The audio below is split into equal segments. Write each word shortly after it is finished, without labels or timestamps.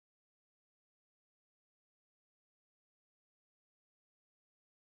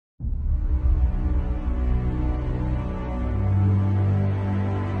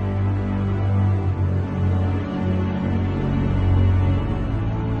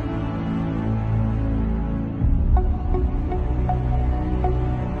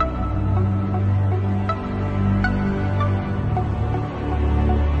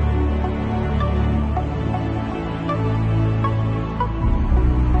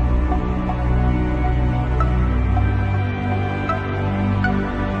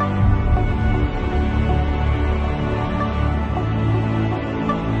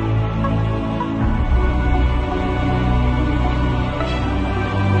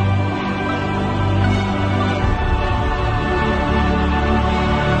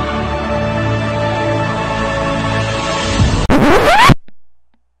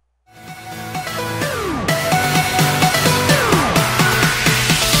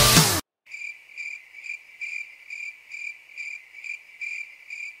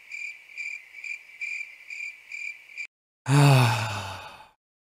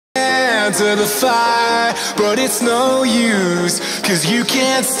into the fire, but it's no use, 'cause you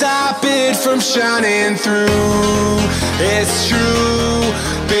can't stop it from shining through. It's true,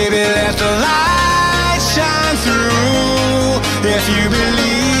 baby, let the light shine through. If you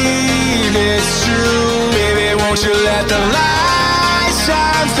believe it's true, baby, won't you let the light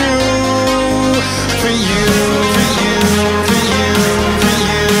shine through for you, for you, for you, for you, for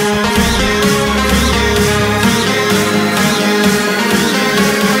you, for you, for you, for you, for you.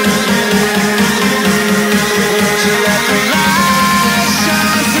 Won't you let the light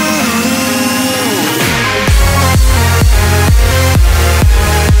shine through?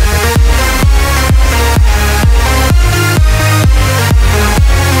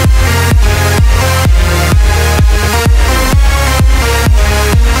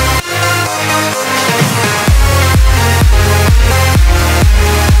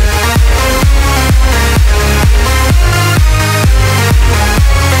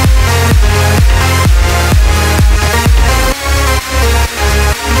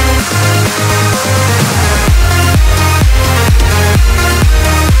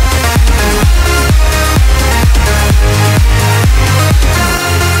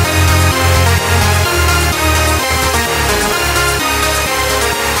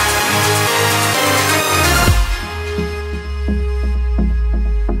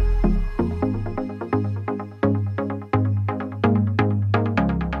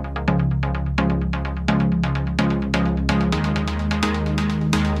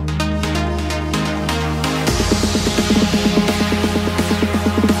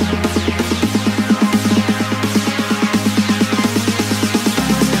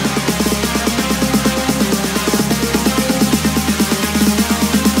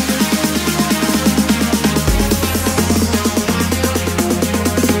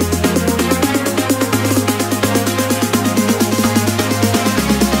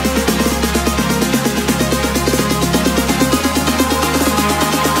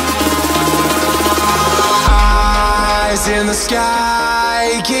 In the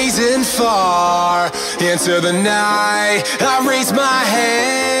sky, gazing far into the night, I raise my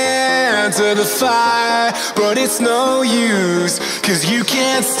hand to the fire, but it's no use, 'cause you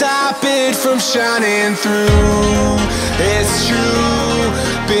can't stop it from shining through. It's true,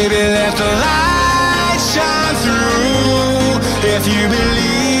 baby, let the light shine through. If you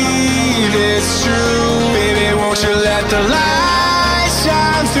believe it's true, baby, won't you let the light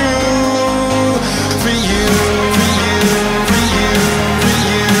shine through?